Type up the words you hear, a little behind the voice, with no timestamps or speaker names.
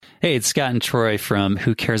Hey, it's Scott and Troy from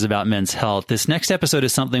Who Cares About Men's Health. This next episode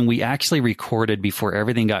is something we actually recorded before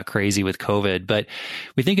everything got crazy with COVID, but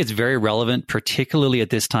we think it's very relevant, particularly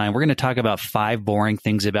at this time. We're going to talk about 5 boring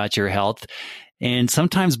things about your health. And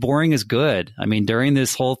sometimes boring is good. I mean, during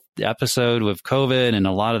this whole episode with COVID and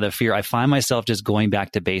a lot of the fear, I find myself just going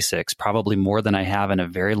back to basics, probably more than I have in a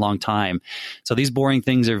very long time. So these boring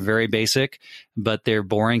things are very basic, but they're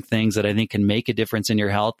boring things that I think can make a difference in your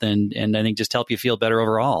health and I think just help you feel better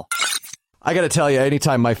overall. I got to tell you,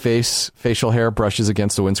 anytime my facial hair brushes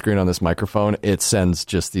against the windscreen on this microphone, it sends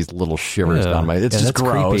just these little shivers down my... It's just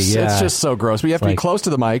gross. Creepy, It's just so gross. But you have to be close to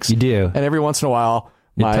the mics. You do. And every once in a while...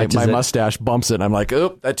 My mustache bumps it, and I'm like,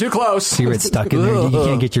 oop, that's too close. So you're stuck in there. You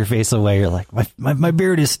can't get your face away. You're like, my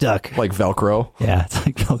beard is stuck. Like Velcro. Yeah, it's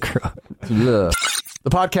like Velcro. The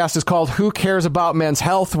podcast is called Who Cares About Men's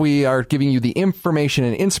Health? We are giving you the information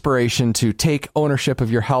and inspiration to take ownership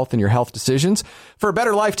of your health and your health decisions for a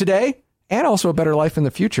better life today and also a better life in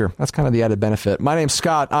the future. That's kind of the added benefit. My name's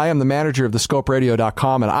Scott. I am the manager of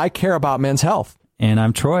thescoperadio.com, and I care about men's health. And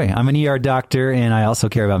I'm Troy. I'm an ER doctor, and I also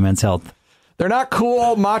care about men's health. They're not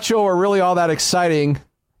cool, macho, or really all that exciting.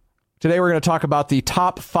 Today we're going to talk about the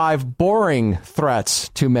top 5 boring threats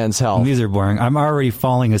to men's health. These are boring. I'm already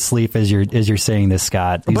falling asleep as you're saying this,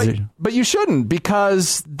 Scott. But you shouldn't,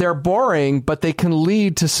 because they're boring, but they can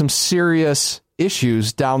lead to some serious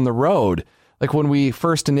issues down the road. Like when we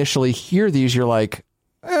first initially hear these, you're like,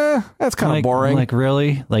 that's kind of boring. Like,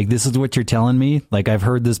 really? Like, this is what you're telling me? Like, I've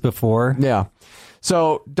heard this before? Yeah.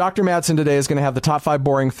 So Dr. Madsen today is going to have the top 5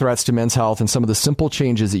 boring threats to men's health and some of the simple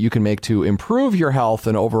changes that you can make to improve your health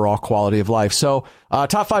and overall quality of life. So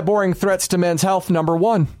top 5 boring threats to men's health, number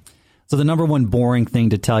 1. So the number 1 boring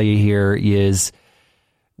thing to tell you here is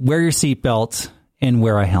wear your seatbelt and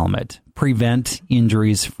wear a helmet. Prevent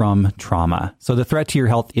injuries from trauma. So the threat to your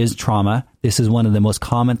health is trauma. This is one of the most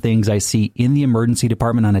common things I see in the emergency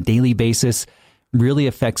department on a daily basis. Really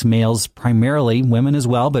affects males, primarily women as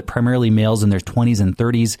well, but primarily males in their 20s and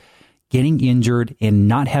 30s, getting injured and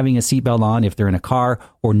not having a seatbelt on if they're in a car,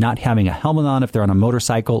 or not having a helmet on if they're on a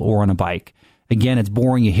motorcycle or on a bike. Again, it's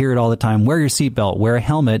boring. You hear it all the time. Wear your seatbelt, wear a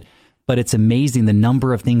helmet. But it's amazing the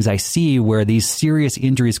number of things I see where these serious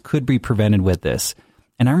injuries could be prevented with this.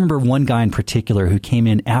 And I remember one guy in particular who came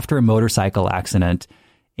in after a motorcycle accident.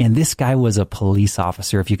 And this guy was a police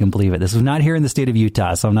officer, if you can believe it. This was not here in the state of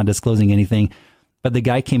Utah, so I'm not disclosing anything. But the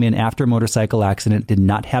guy came in after a motorcycle accident, did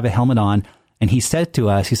not have a helmet on. And he said to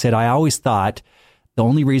us, he said, I always thought the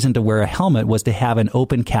only reason to wear a helmet was to have an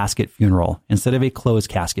open casket funeral instead of a closed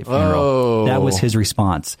casket funeral. Oh. That was his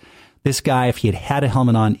response. This guy, if he had had a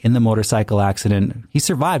helmet on in the motorcycle accident, he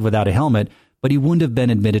survived without a helmet, but he wouldn't have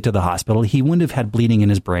been admitted to the hospital. He wouldn't have had bleeding in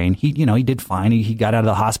his brain. He did fine. He got out of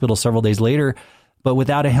the hospital several days later, but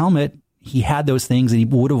without a helmet, he had those things and he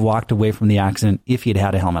would have walked away from the accident if he had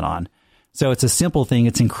had a helmet on. So it's a simple thing.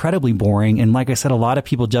 It's incredibly boring. And like I said, a lot of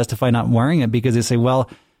people justify not wearing it because they say, well,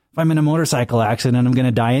 if I'm in a motorcycle accident, I'm going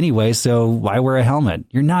to die anyway, so why wear a helmet?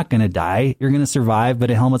 You're not going to die. You're going to survive,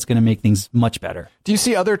 but a helmet's going to make things much better. Do you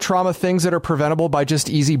see other trauma things that are preventable by just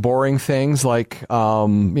easy, boring things like,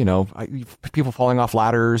 people falling off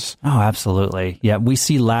ladders? Oh, absolutely. Yeah, we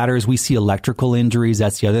see ladders. We see electrical injuries.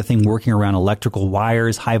 That's the other thing, working around electrical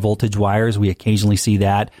wires, high voltage wires. We occasionally see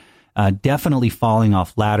that. Definitely falling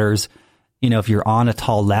off ladders. If you're on a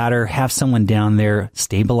tall ladder, have someone down there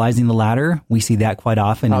stabilizing the ladder. We see that quite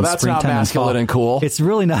often. Oh, that's not masculine and cool. It's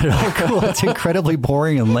really not at all cool. It's incredibly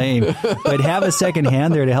boring and lame. But have a second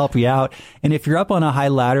hand there to help you out. And if you're up on a high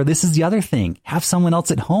ladder, this is the other thing. Have someone else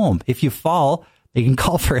at home. If you fall, they can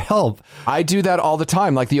call for help. I do that all the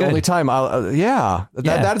time. Like the only time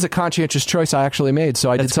that is a conscientious choice I actually made. So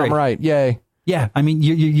I did something right. Yay. Yeah, I mean,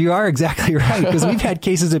 you are exactly right, because we've had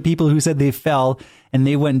cases of people who said they fell and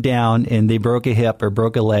they went down and they broke a hip or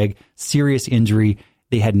broke a leg, serious injury.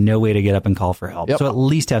 They had no way to get up and call for help. Yep. So at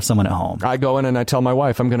least have someone at home. I go in and I tell my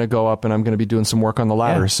wife I'm going to go up and I'm going to be doing some work on the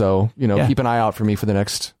ladder. Yeah. So, keep an eye out for me for the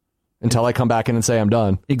next, until I come back in and say I'm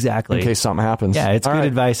done. Exactly. In case something happens. Yeah, it's good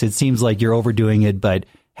advice. It seems like you're overdoing it, but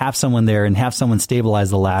have someone there and have someone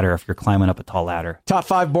stabilize the ladder if you're climbing up a tall ladder. Top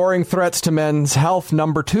 5 boring threats to men's health,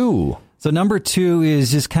 number 2. So number 2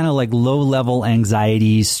 is just kind of like low-level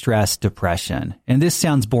anxiety, stress, depression. And this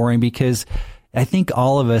sounds boring because I think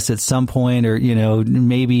all of us at some point, or,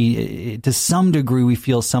 maybe to some degree, we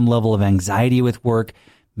feel some level of anxiety with work.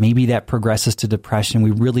 Maybe that progresses to depression.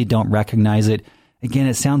 We really don't recognize it. Again,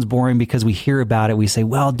 it sounds boring because we hear about it. We say,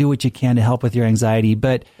 well, do what you can to help with your anxiety.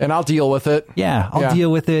 And I'll deal with it. Yeah, I'll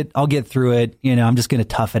deal with it. I'll get through it. I'm just going to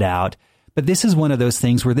tough it out. But this is one of those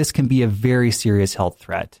things where this can be a very serious health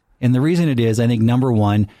threat. And the reason it is, I think, number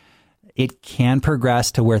 1, it can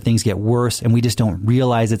progress to where things get worse and we just don't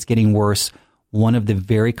realize it's getting worse. One of the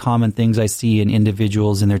very common things I see in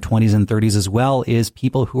individuals in their 20s and 30s as well is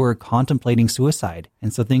people who are contemplating suicide.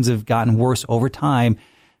 And so things have gotten worse over time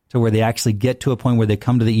to where they actually get to a point where they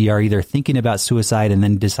come to the ER either thinking about suicide and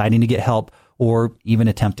then deciding to get help or even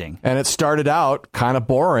attempting. And it started out kind of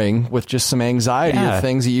boring with just some anxiety of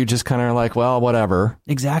things that you just kind of like, well, whatever.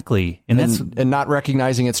 Exactly. And not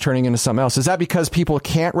recognizing it's turning into something else. Is that because people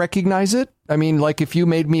can't recognize it? I mean, like if you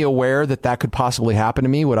made me aware that could possibly happen to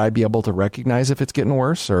me, would I be able to recognize if it's getting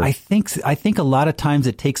worse? Or I think a lot of times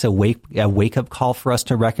it takes a wake up call for us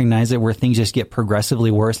to recognize it, where things just get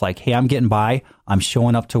progressively worse. Like, hey, I'm getting by. I'm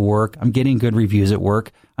showing up to work. I'm getting good reviews at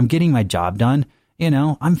work. I'm getting my job done.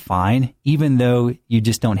 I'm fine, even though you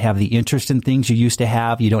just don't have the interest in things you used to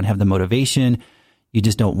have. You don't have the motivation. You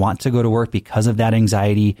just don't want to go to work because of that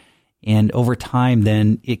anxiety. And over time,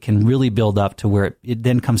 then it can really build up to where it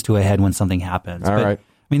then comes to a head when something happens. All right.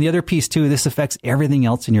 I mean, the other piece too, this affects everything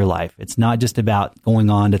else in your life. It's not just about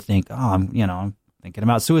going on to think, I'm thinking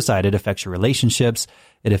about suicide. It affects your relationships.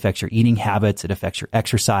 It affects your eating habits. It affects your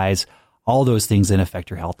exercise. All those things then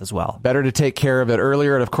affect your health as well. Better to take care of it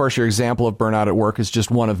earlier. And of course, your example of burnout at work is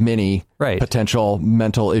just one of many potential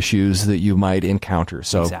mental issues that you might encounter.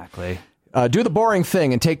 So exactly. Do the boring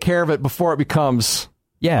thing and take care of it before it becomes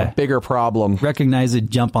a bigger problem. Recognize it,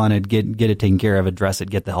 jump on it, get it taken care of, address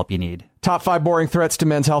it, get the help you need. Top 5 boring threats to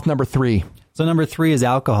men's health, number 3. So number 3 is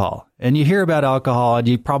alcohol. And you hear about alcohol and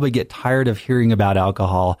you probably get tired of hearing about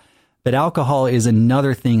alcohol. But alcohol is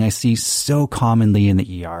another thing I see so commonly in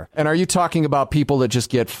the ER. And are you talking about people that just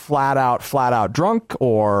get flat out drunk,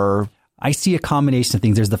 or? I see a combination of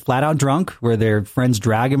things. There's the flat out drunk where their friends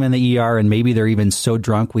drag them in the ER and maybe they're even so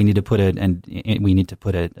drunk we need to put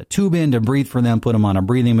a tube in to breathe for them, put them on a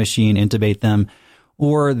breathing machine, intubate them.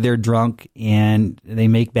 Or they're drunk and they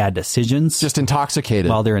make bad decisions. Just intoxicated.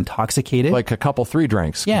 While they're intoxicated. Like a couple, 3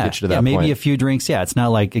 drinks. Can get you to that maybe point. A few drinks. Yeah, it's not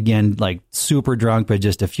like, again, like super drunk, but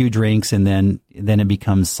just a few drinks. And then it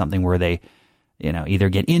becomes something where they, either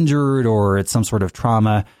get injured or it's some sort of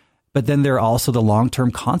trauma. But then there are also the long-term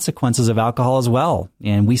consequences of alcohol as well.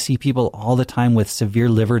 And we see people all the time with severe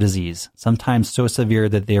liver disease, sometimes so severe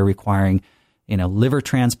that they're requiring liver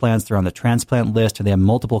transplants. They're on the transplant list, or they have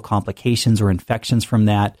multiple complications or infections from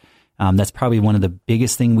that. That's probably one of the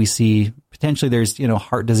biggest thing we see. Potentially there's,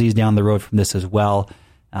 heart disease down the road from this as well.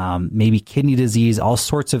 Maybe kidney disease, all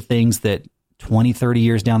sorts of things that 20, 30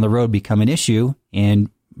 years down the road become an issue. And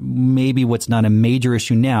maybe what's not a major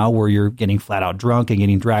issue now, where you're getting flat out drunk and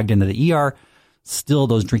getting dragged into the ER, still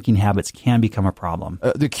those drinking habits can become a problem.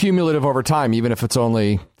 The cumulative over time, even if it's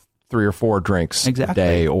only 3 or 4 drinks a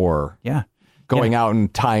day, or going out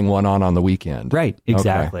and tying one on the weekend. Right,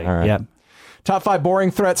 exactly. Okay. All right. Yeah. Top 5 boring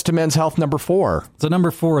threats to men's health, number 4. So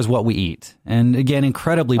number 4 is what we eat. And again,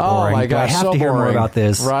 incredibly boring. Oh my gosh, I have to hear more about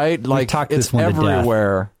this. Right? Like, talked it's this one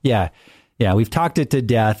everywhere. To death. Yeah, we've talked it to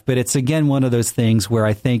death, but it's again one of those things where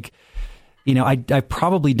I think, I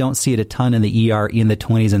probably don't see it a ton in the ER in the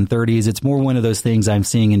 20s and 30s. It's more one of those things I'm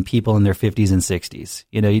seeing in people in their 50s and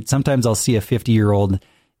 60s. Sometimes I'll see a 50-year-old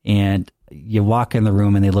and you walk in the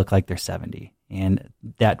room and they look like they're 70. And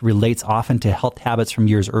that relates often to health habits from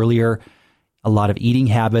years earlier. A lot of eating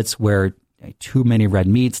habits where too many red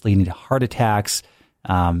meats leading to heart attacks,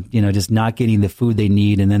 just not getting the food they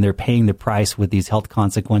need. And then they're paying the price with these health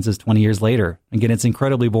consequences 20 years later. Again, it's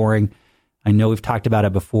incredibly boring. I know we've talked about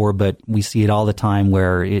it before, but we see it all the time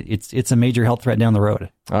where it's a major health threat down the road.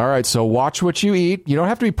 All right. So watch what you eat. You don't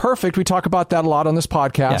have to be perfect. We talk about that a lot on this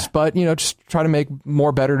podcast, but just try to make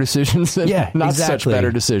more better decisions than not such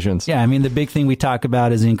better decisions. Yeah. I mean, the big thing we talk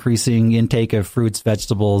about is increasing intake of fruits,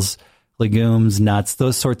 vegetables, legumes, nuts,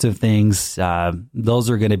 those sorts of things. Those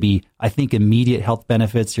are going to be, I think, immediate health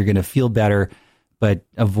benefits. You're going to feel better, but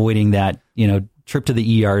avoiding that, trip to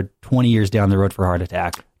the ER 20 years down the road for a heart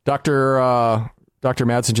attack. Dr.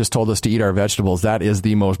 Madsen just told us to eat our vegetables. That is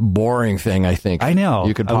the most boring thing, I think. I know.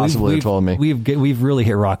 You could possibly have told me. We've really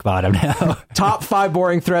hit rock bottom now. Top 5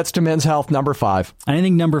 boring threats to men's health, number 5. I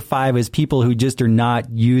think number 5 is people who just are not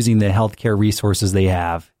using the healthcare resources they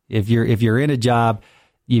have. If you're in a job,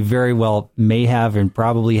 you very well may have and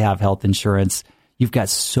probably have health insurance. You've got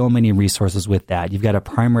so many resources with that. You've got a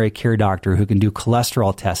primary care doctor who can do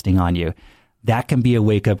cholesterol testing on you. That can be a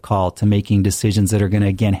wake-up call to making decisions that are going to,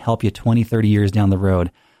 again, help you 20, 30 years down the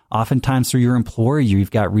road. Oftentimes through your employer,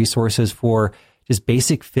 you've got resources for just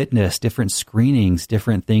basic fitness, different screenings,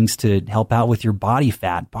 different things to help out with your body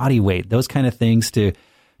fat, body weight, those kind of things to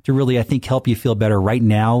really, I think, help you feel better right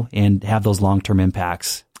now and have those long-term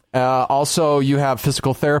impacts. Also, you have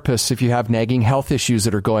physical therapists if you have nagging health issues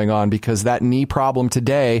that are going on, because that knee problem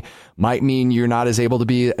today might mean you're not as able to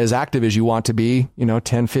be as active as you want to be,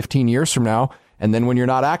 10, 15 years from now. And then when you're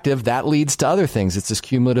not active, that leads to other things. It's this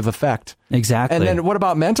cumulative effect. Exactly. And then what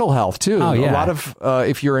about mental health too? Oh, yeah. A lot of,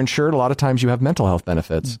 if you're insured, a lot of times you have mental health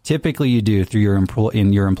benefits. Typically you do through your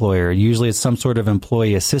employer. Usually it's some sort of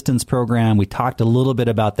employee assistance program. We talked a little bit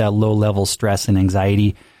about that low level stress and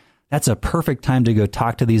anxiety. That's a perfect time to go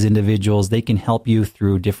talk to these individuals. They can help you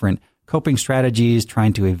through different coping strategies,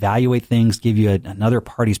 trying to evaluate things, give you another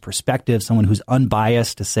party's perspective, someone who's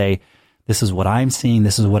unbiased to say, this is what I'm seeing,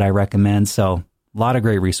 this is what I recommend. So a lot of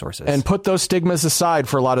great resources. And put those stigmas aside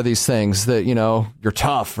for a lot of these things that, you're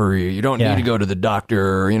tough or you don't need to go to the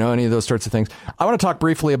doctor or, any of those sorts of things. I want to talk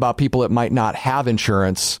briefly about people that might not have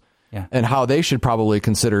insurance and how they should probably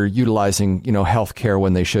consider utilizing, health care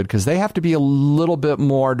when they should, because they have to be a little bit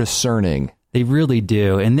more discerning. They really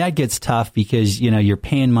do. And that gets tough because, you're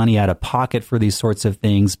paying money out of pocket for these sorts of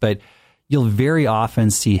things, but you'll very often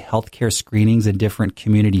see healthcare screenings at different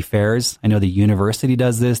community fairs. I know the university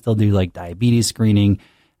does this. They'll do like diabetes screening,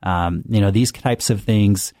 these types of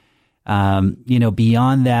things.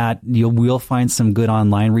 Beyond that, we'll find some good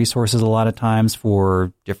online resources a lot of times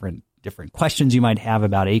for different questions you might have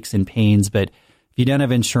about aches and pains. But if you don't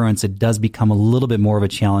have insurance, it does become a little bit more of a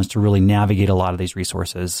challenge to really navigate a lot of these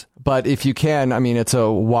resources. But if you can, it's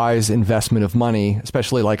a wise investment of money,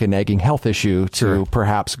 especially like a nagging health issue, to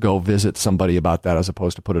perhaps go visit somebody about that as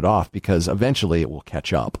opposed to put it off, because eventually it will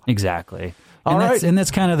catch up. Exactly. And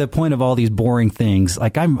that's kind of the point of all these boring things.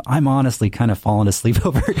 Like I'm honestly kind of falling asleep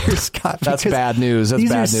over here, Scott. That's bad news. That's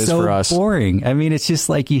bad news for us. Boring. It's just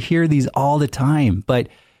like you hear these all the time, but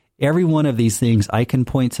every one of these things, I can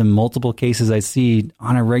point to multiple cases I see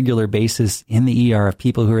on a regular basis in the ER of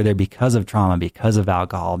people who are there because of trauma, because of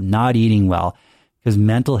alcohol, not eating well, because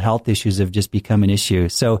mental health issues have just become an issue.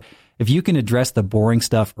 So if you can address the boring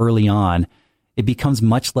stuff early on, it becomes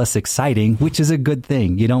much less exciting, which is a good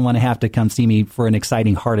thing. You don't want to have to come see me for an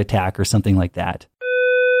exciting heart attack or something like that.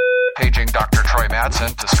 Paging Dr. Troy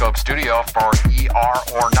Madsen to Scope Studio for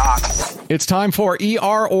ER or Not. It's time for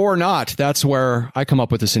ER or Not. That's where I come up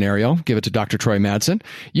with a scenario, give it to Dr. Troy Madsen.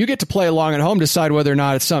 You get to play along at home, decide whether or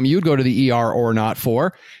not it's something you'd go to the ER or not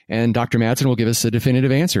for, and Dr. Madsen will give us a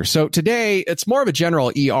definitive answer. So today, it's more of a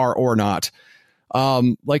general ER or not.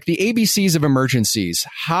 Like the ABCs of emergencies.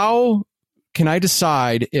 How can I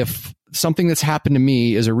decide if something that's happened to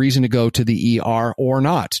me is a reason to go to the ER or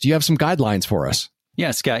not? Do you have some guidelines for us?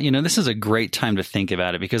 Yeah, Scott, this is a great time to think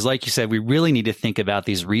about it because like you said, we really need to think about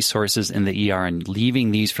these resources in the ER and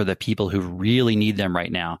leaving these for the people who really need them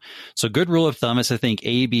right now. So good rule of thumb is to think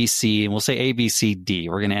A, B, C, and we'll say A, B, C, D.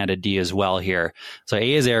 We're going to add a D as well here. So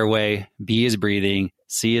A is airway, B is breathing,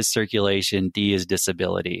 C is circulation, D is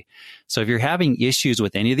disability. So if you're having issues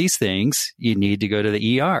with any of these things, you need to go to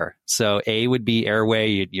the ER. So A would be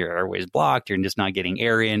airway, your airway is blocked, you're just not getting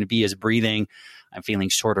air in. B is breathing. I'm feeling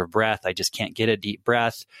short of breath. I just can't get a deep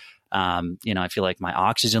breath. I feel like my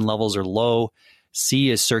oxygen levels are low. C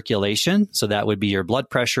is circulation. So that would be your blood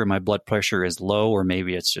pressure. My blood pressure is low, or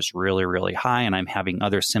maybe it's just really, really high and I'm having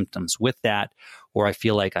other symptoms with that. Or I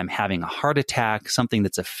feel like I'm having a heart attack, something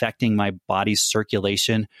that's affecting my body's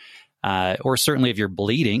circulation. Or certainly if you're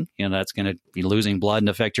bleeding, that's going to be losing blood and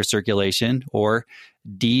affect your circulation. Or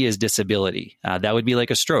D is disability. That would be like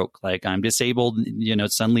a stroke. Like I'm disabled,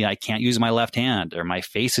 suddenly I can't use my left hand or my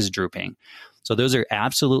face is drooping. So those are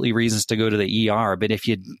absolutely reasons to go to the ER. But if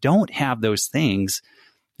you don't have those things,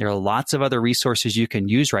 there are lots of other resources you can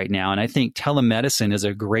use right now. And I think telemedicine is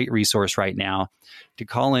a great resource right now to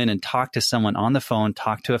call in and talk to someone on the phone,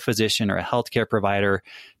 talk to a physician or a healthcare provider,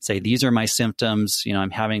 say, these are my symptoms. I'm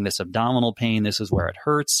having this abdominal pain. This is where it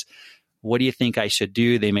hurts. What do you think I should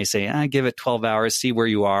do? They may say, give it 12 hours, see where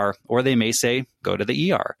you are. Or they may say, go to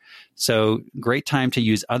the ER. So great time to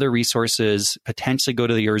use other resources, potentially go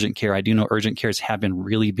to the urgent care. I do know urgent cares have been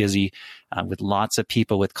really busy with lots of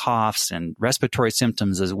people with coughs and respiratory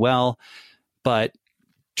symptoms as well. But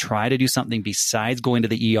try to do something besides going to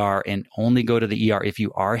the ER, and only go to the ER if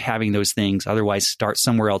you are having those things. Otherwise, start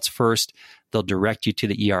somewhere else first. They'll direct you to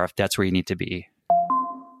the ER if that's where you need to be.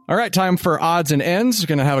 All right, time for odds and ends. We're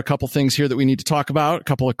going to have a couple things here that we need to talk about, a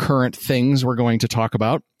couple of current things we're going to talk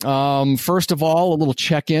about. First of all, a little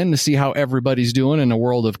check-in to see how everybody's doing in the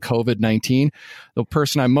world of COVID-19. The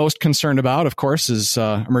person I'm most concerned about, of course, is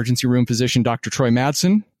emergency room physician Dr. Troy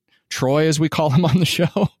Madsen. Troy, as we call him on the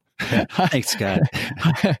show. Thanks, Scott.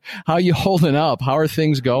 How you holding up? How are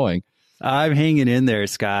things going? I'm hanging in there,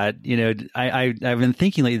 Scott. I've been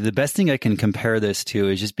thinking lately, the best thing I can compare this to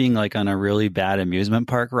is just being like on a really bad amusement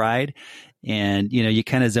park ride. And, you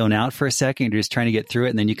kind of zone out for a second. You're just trying to get through it.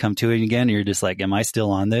 And then you come to it again. And you're just like, am I still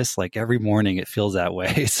on this? Like every morning it feels that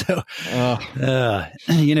way. So,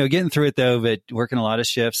 getting through it though, but working a lot of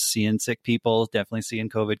shifts, seeing sick people, definitely seeing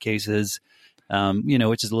COVID cases,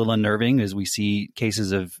 which is a little unnerving as we see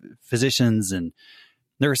cases of physicians and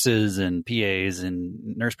nurses and PAs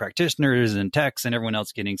and nurse practitioners and techs and everyone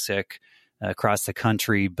else getting sick across the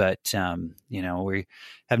country. But, we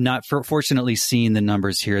have not fortunately seen the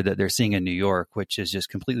numbers here that they're seeing in New York, which is just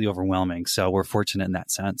completely overwhelming. So we're fortunate in that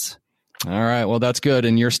sense. All right. Well, that's good.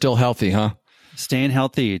 And you're still healthy, huh? Staying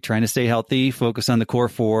healthy, trying to stay healthy, focus on the core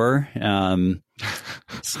four,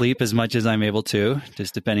 sleep as much as I'm able to,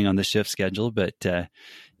 just depending on the shift schedule. But trying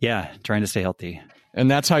to stay healthy. And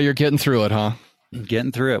that's how you're getting through it, huh?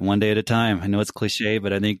 Getting through it one day at a time. I know it's cliche,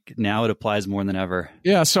 but I think now it applies more than ever.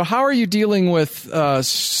 Yeah. So how are you dealing with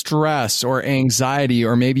stress or anxiety,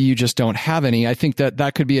 or maybe you just don't have any? I think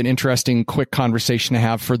that could be an interesting, quick conversation to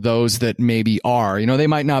have for those that maybe are. They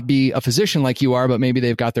might not be a physician like you are, but maybe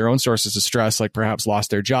they've got their own sources of stress, like perhaps lost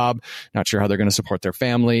their job, not sure how they're going to support their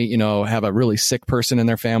family, have a really sick person in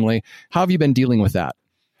their family. How have you been dealing with that?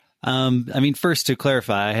 First to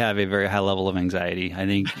clarify, I have a very high level of anxiety. I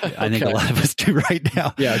think a lot of us do right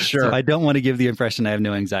now. Yeah, sure. So I don't want to give the impression I have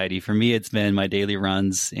no anxiety. For me, it's been my daily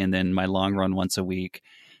runs and then my long run once a week.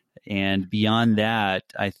 And beyond that,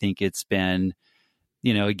 I think it's been,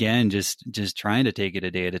 again, just trying to take it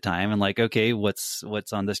a day at a time and like, okay, what's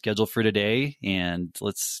on the schedule for today, and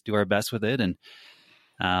let's do our best with it. And,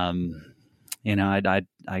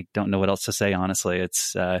 I don't know what else to say, honestly.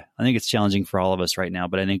 It's, I think it's challenging for all of us right now,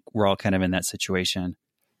 but I think we're all kind of in that situation.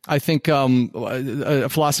 I think a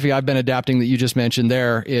philosophy I've been adapting that you just mentioned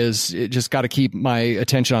there is it just got to keep my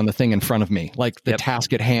attention on the thing in front of me, like the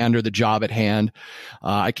task at hand or the job at hand.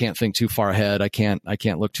 I can't think too far ahead. I can't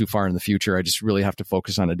look too far in the future. I just really have to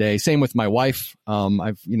focus on a day. Same with my wife.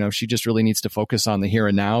 She just really needs to focus on the here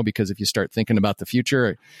and now, because if you start thinking about the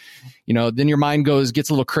future, then your mind gets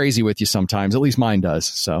a little crazy with you sometimes. At least mine does.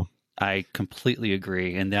 So. I completely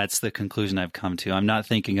agree. And that's the conclusion I've come to. I'm not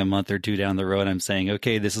thinking a month or two down the road. I'm saying,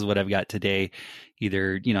 okay, this is what I've got today.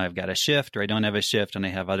 Either, I've got a shift or I don't have a shift and I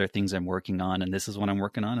have other things I'm working on. And this is what I'm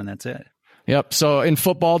working on. And that's it. Yep. So in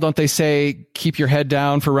football, don't they say, keep your head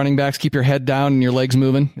down for running backs, keep your head down and your legs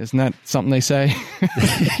moving? Isn't that something they say?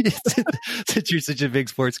 Since you're such a big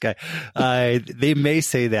sports guy, they may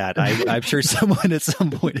say that. I'm sure someone at some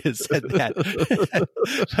point has said that,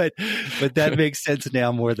 but that makes sense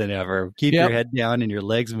now more than ever. Keep your head down and your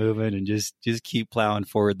legs moving, and just keep plowing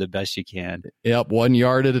forward the best you can. Yep. 1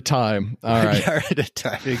 yard at a time. All right. 1 yard at a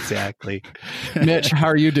time. Exactly. Mitch, how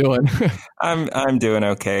are you doing? I'm doing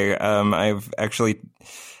okay. I've actually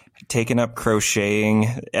taken up crocheting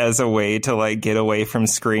as a way to like get away from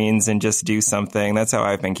screens and just do something. That's how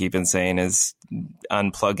I've been keeping sane, is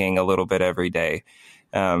unplugging a little bit every day.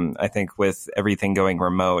 I think with everything going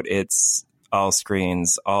remote, it's all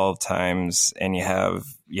screens, all times, and you have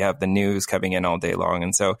the news coming in all day long.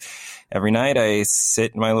 And so every night I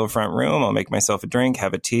sit in my little front room, I'll make myself a drink,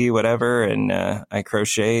 have a tea, whatever, and I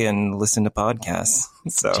crochet and listen to podcasts.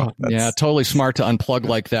 So yeah, totally smart to unplug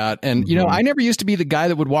like that. And, I never used to be the guy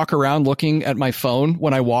that would walk around looking at my phone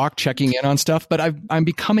when I walk, checking in on stuff, but I'm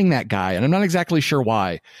becoming that guy, and I'm not exactly sure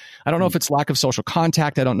why. I don't know if it's lack of social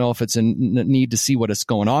contact. I don't know if it's a need to see what is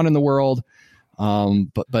going on in the world.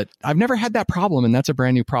 But I've never had that problem, and that's a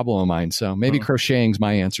brand new problem of mine. So maybe crocheting's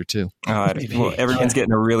my answer too. Well, everyone's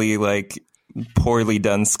getting a really poorly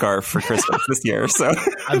done scarf for Christmas this year. So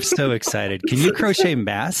I'm so excited. Can you crochet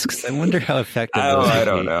masks? I wonder how effective. I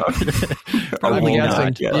don't know. Probably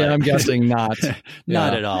not. Yeah, I'm guessing not.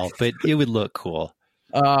 Not at all, but it would look cool.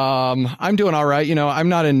 I'm doing all right. I'm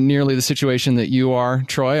not in nearly the situation that you are,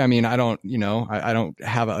 Troy. I mean, I don't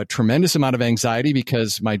have a tremendous amount of anxiety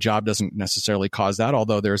because my job doesn't necessarily cause that,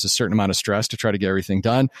 although there's a certain amount of stress to try to get everything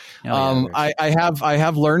done. I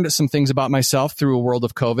have learned some things about myself through a world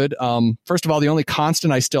of COVID. First of all, the only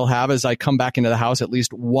constant I still have is I come back into the house at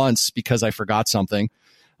least once because I forgot something.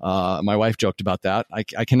 My wife joked about that.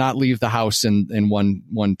 I cannot leave the house in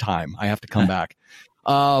one time. I have to come back.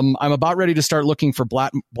 I'm about ready to start looking for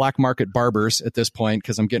black market barbers at this point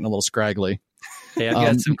because I'm getting a little scraggly. Hey, I've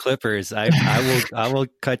got some clippers. I will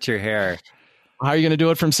cut your hair. How are you going to do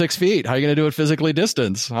it from 6 feet? How are you going to do it physically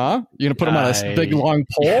distanced? Huh? You're going to put them on a big long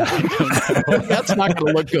pole? That's not going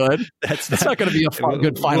to look good. That's not going to be a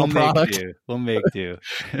good final product. We'll make do.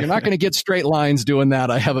 You're not going to get straight lines doing that,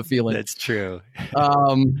 I have a feeling. That's true.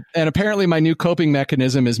 And apparently my new coping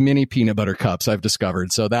mechanism is mini peanut butter cups, I've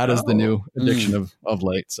discovered. So that is the new addiction of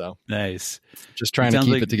late. So nice. Just trying to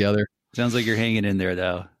keep it together. Sounds like you're hanging in there,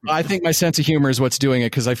 though. I think my sense of humor is what's doing it,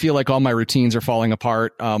 because I feel like all my routines are falling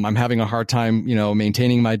apart. I'm having a hard time,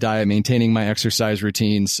 maintaining my diet, maintaining my exercise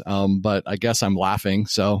routines. But I guess I'm laughing.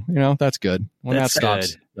 So, that's good. When that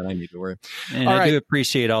stops, then I need to worry. And I do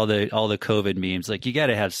appreciate all the COVID memes. Like, you got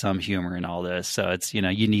to have some humor in all this. So it's, you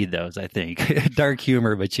need those, I think. Dark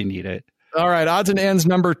humor, but you need it. All right, odds and ends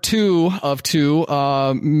number 2 of 2.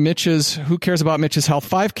 Who cares about Mitch's health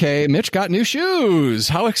 5K? Mitch got new shoes.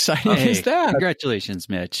 How exciting is that? Congratulations,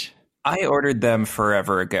 Mitch. I ordered them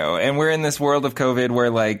forever ago, and we're in this world of COVID where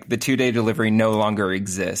like the 2-day delivery no longer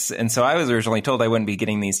exists. And so I was originally told I wouldn't be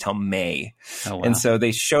getting these till May. Oh, wow. And so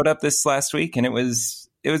they showed up this last week, and it was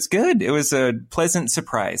good. It was a pleasant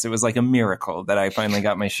surprise. It was like a miracle that I finally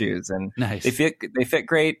got my shoes, and nice. They fit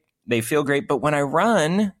great. They feel great. But when I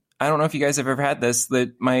run, I don't know if you guys have ever had this,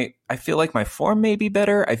 that I feel like my form may be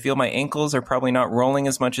better. I feel my ankles are probably not rolling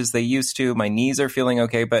as much as they used to. My knees are feeling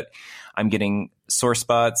okay, but I'm getting sore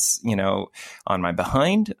spots, on my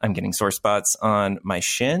behind. I'm getting sore spots on my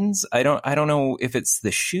shins. I don't know if it's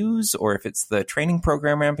the shoes or if it's the training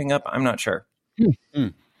program ramping up. I'm not sure.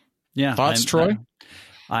 Yeah. Thoughts, Troy?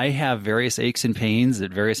 I have various aches and pains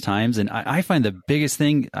at various times. And I find the biggest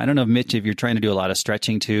thing, I don't know, Mitch, if you're trying to do a lot of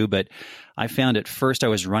stretching too, but I found at first I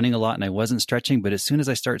was running a lot and I wasn't stretching. But as soon as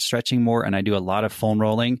I start stretching more and I do a lot of foam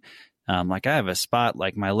rolling, like I have a spot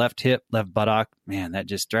like my left hip, left buttock, man, that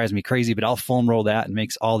just drives me crazy. But I'll foam roll that and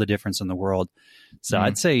makes all the difference in the world. So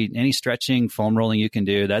I'd say any stretching, foam rolling you can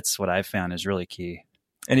do, that's what I've found is really key.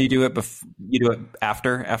 And you do it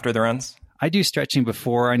after the runs? I do stretching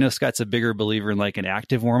before. I know Scott's a bigger believer in like an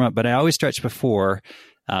active warm up, but I always stretch before.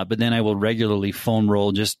 But then I will regularly foam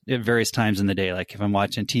roll just at various times in the day. Like if I'm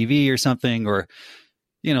watching TV or something, or,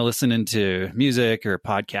 listening to music or a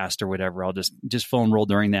podcast or whatever, I'll just foam roll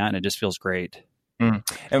during that. And it just feels great. And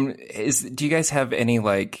do you guys have any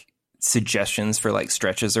like suggestions for like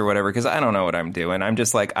stretches or whatever? Cause I don't know what I'm doing. I'm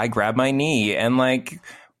just like, I grab my knee and like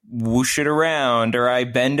whoosh it around, or I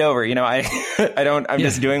bend over, I'm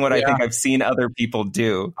just doing what I think I've seen other people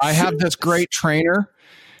do. I have this great trainer.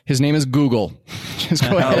 His name is Google. Just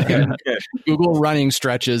go ahead and Google running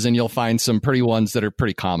stretches, and you'll find some pretty ones that are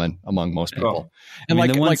pretty common among most people. And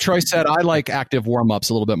like Troy said, I like active warm-ups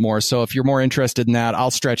a little bit more. So if you're more interested in that,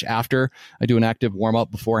 I'll stretch after I do an active warm-up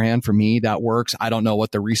beforehand. For me, that works. I don't know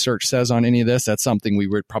what the research says on any of this. That's something we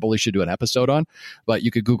probably should do an episode on. But you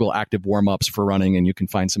could Google active warm-ups for running, and you can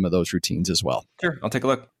find some of those routines as well. Sure, I'll take a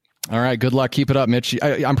look. All right. Good luck. Keep it up, Mitch.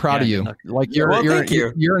 I'm proud of you. Like you're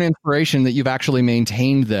an inspiration that you've actually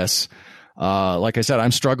maintained this. Like I said,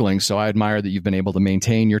 I'm struggling, so I admire that you've been able to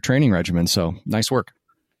maintain your training regimen. So nice work.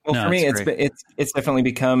 Well, for me, it's definitely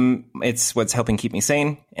become what's helping keep me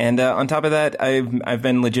sane. And on top of that, I've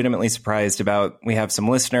been legitimately surprised about. We have some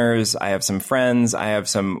listeners, I have some friends, I have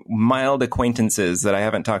some mild acquaintances that I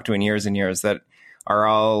haven't talked to in years and years that are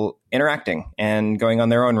all interacting and going on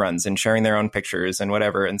their own runs and sharing their own pictures and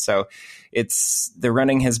whatever. And so the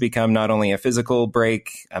running has become not only a physical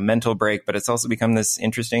break, a mental break, but it's also become this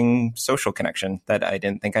interesting social connection that I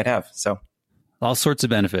didn't think I'd have. So all sorts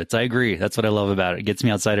of benefits. I agree. That's what I love about it. It gets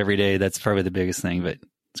me outside every day. That's probably the biggest thing, but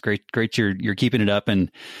it's great. You're keeping it up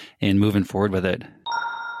and moving forward with it.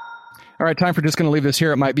 All right, time for just going to leave this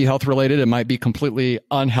here. It might be health related. It might be completely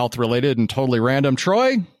unhealth related and totally random.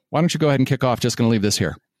 Troy, why don't you go ahead and kick off? Just going to leave this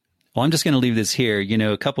here. Well, I'm just going to leave this here.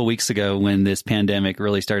 A couple of weeks ago when this pandemic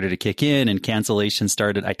really started to kick in and cancellation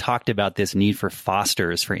started, I talked about this need for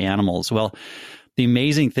fosters for animals. Well, the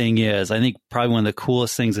amazing thing is, I think probably one of the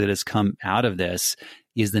coolest things that has come out of this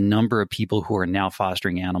is the number of people who are now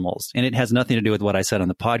fostering animals. And it has nothing to do with what I said on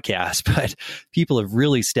the podcast, but people have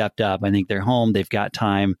really stepped up. I think they're home. They've got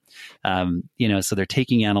time, so they're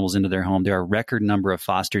taking animals into their home. There are a record number of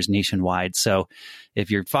fosters nationwide. So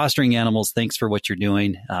if you're fostering animals, thanks for what you're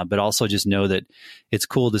doing. But also just know that it's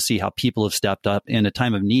cool to see how people have stepped up in a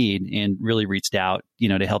time of need and really reached out,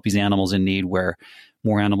 to help these animals in need where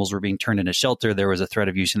more animals were being turned into shelter. There was a threat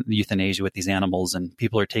of euthanasia with these animals, and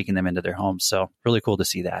people are taking them into their homes. So really cool to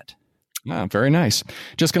see that. Yeah, very nice.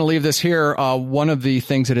 Just going to leave this here. One of the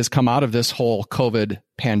things that has come out of this whole COVID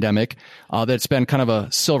pandemic that's been kind of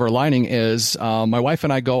a silver lining is my wife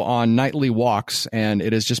and I go on nightly walks, and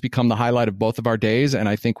it has just become the highlight of both of our days. And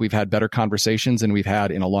I think we've had better conversations than we've had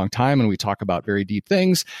in a long time, and we talk about very deep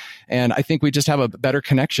things. And I think we just have a better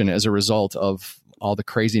connection as a result of all the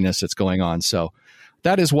craziness that's going on. So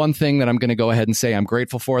that is one thing that I'm going to go ahead and say I'm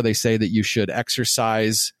grateful for. They say that you should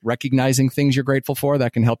exercise recognizing things you're grateful for.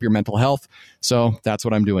 That can help your mental health. So that's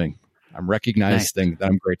what I'm doing. I'm recognizing that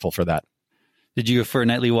I'm grateful for that. Did you go for a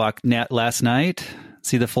nightly walk last night?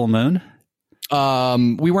 See the full moon?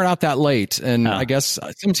 We weren't out that late, and I guess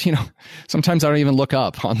sometimes I don't even look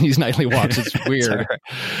up on these nightly walks. It's weird.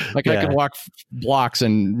 Like I can walk blocks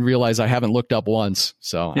and realize I haven't looked up once.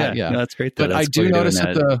 So no, that's great. But I do notice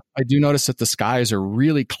that the skies are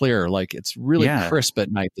really clear. Like it's really crisp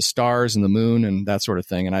at night. The stars and the moon and that sort of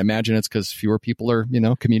thing. And I imagine it's because fewer people are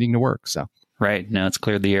commuting to work. So right now it's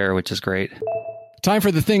cleared the air, which is great. Time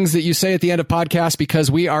for the things that you say at the end of podcasts,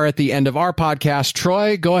 because we are at the end of our podcast.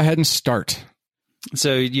 Troy, go ahead and start.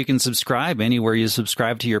 So you can subscribe anywhere you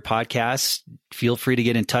subscribe to your podcast. Feel free to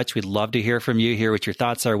get in touch. We'd love to hear from you, hear what your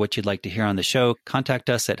thoughts are, what you'd like to hear on the show.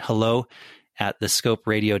 Contact us at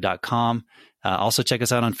hello@thescoperadio.com. Also check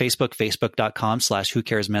us out on Facebook,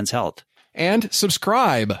 facebook.com/whocaresmenshealth. And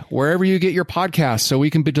subscribe wherever you get your podcasts so we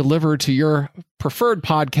can be delivered to your preferred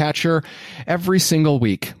podcatcher every single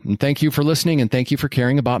week. And thank you for listening, and thank you for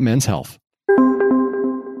caring about men's health.